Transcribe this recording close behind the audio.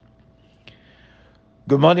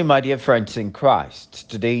Good morning, my dear friends in Christ.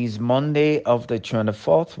 Today is Monday of the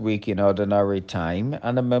 24th week in Ordinary Time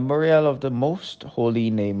and a memorial of the Most Holy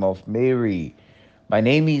Name of Mary. My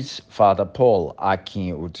name is Fada Paul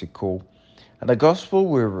Akin Utiko, and the Gospel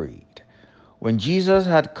we read. When Jesus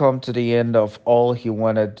had come to the end of all he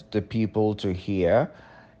wanted the people to hear,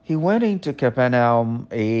 he went into Capernaum.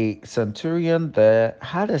 A centurion there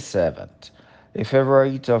had a servant, a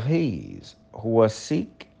favorite of his, who was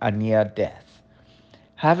sick and near death.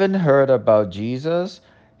 Having heard about Jesus,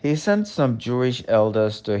 he sent some Jewish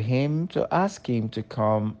elders to him to ask him to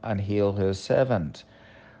come and heal his servant.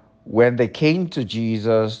 When they came to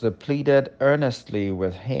Jesus, they pleaded earnestly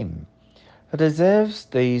with him. He deserves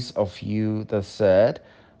this of you, they said,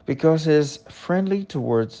 because he is friendly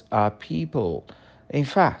towards our people. In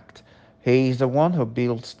fact, he is the one who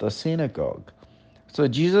built the synagogue. So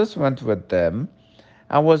Jesus went with them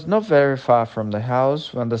and was not very far from the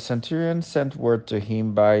house when the centurion sent word to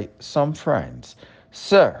him by some friends.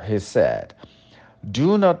 Sir, he said,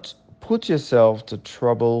 do not put yourself to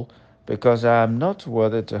trouble, because I am not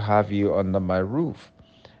worthy to have you under my roof.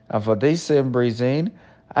 And for this same reason,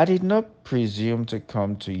 I did not presume to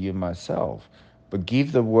come to you myself, but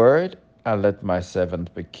give the word and let my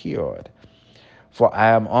servant be cured. For I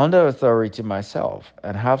am under authority myself,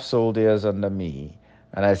 and have soldiers under me.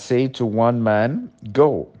 And I say to one man,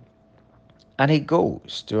 go, and he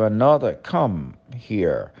goes; to another, come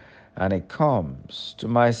here, and he comes; to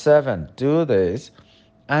my servant, do this,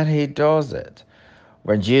 and he does it.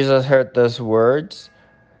 When Jesus heard those words,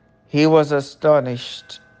 he was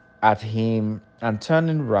astonished at him, and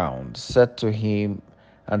turning round, said to him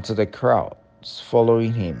and to the crowds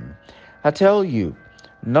following him, I tell you,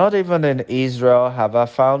 not even in Israel have I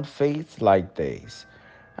found faith like this.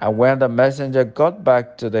 And when the messenger got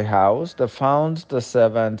back to the house, they found the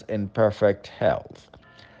servant in perfect health.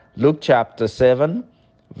 Luke chapter 7,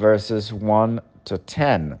 verses 1 to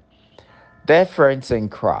 10. Dear friends in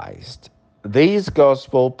Christ, this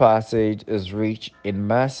gospel passage is rich in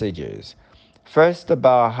messages. First,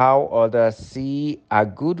 about how others see our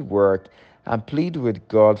good work and plead with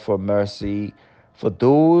God for mercy for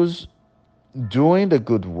those doing the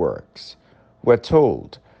good works. We're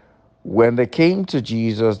told, when they came to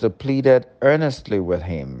Jesus, they pleaded earnestly with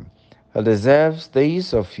him. He deserves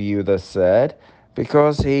these of you, they said,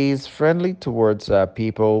 because he is friendly towards our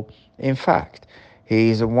people. In fact, he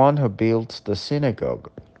is the one who built the synagogue.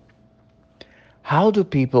 How do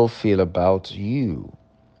people feel about you?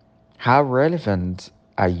 How relevant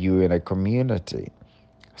are you in a community?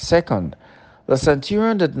 Second, the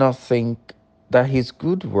centurion did not think that his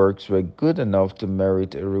good works were good enough to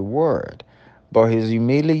merit a reward, but his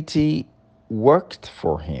humility worked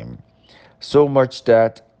for him, so much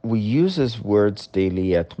that we use his words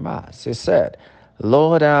daily at Mass. He said,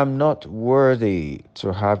 Lord, I am not worthy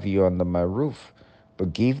to have you under my roof,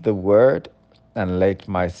 but give the word and let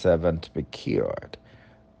my servant be cured.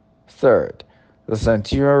 Third, the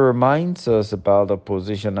centurion reminds us about the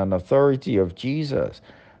position and authority of Jesus,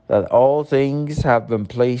 that all things have been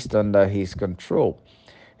placed under his control.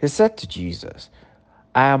 He said to Jesus,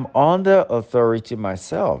 I am under authority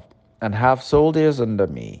myself and have soldiers under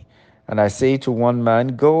me. And I say to one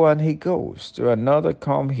man, go, and he goes; to another,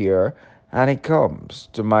 come here, and he comes;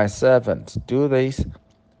 to my servant, do this,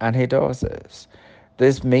 and he does this.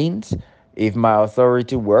 This means if my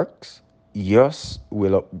authority works, yours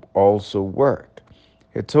will also work.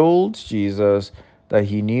 He told Jesus that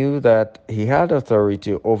he knew that he had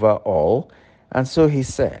authority over all, and so he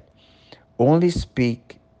said, only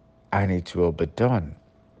speak and it will be done.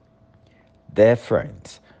 Dear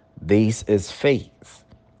friends, this is faith.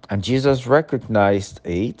 And Jesus recognized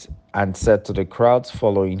it and said to the crowds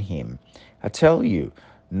following him, I tell you,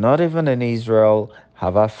 not even in Israel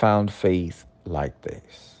have I found faith like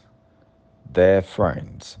this. Dear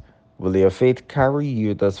friends, will your faith carry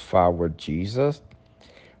you thus far with Jesus?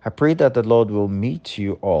 I pray that the Lord will meet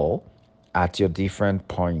you all at your different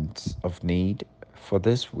points of need for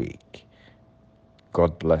this week.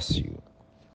 God bless you.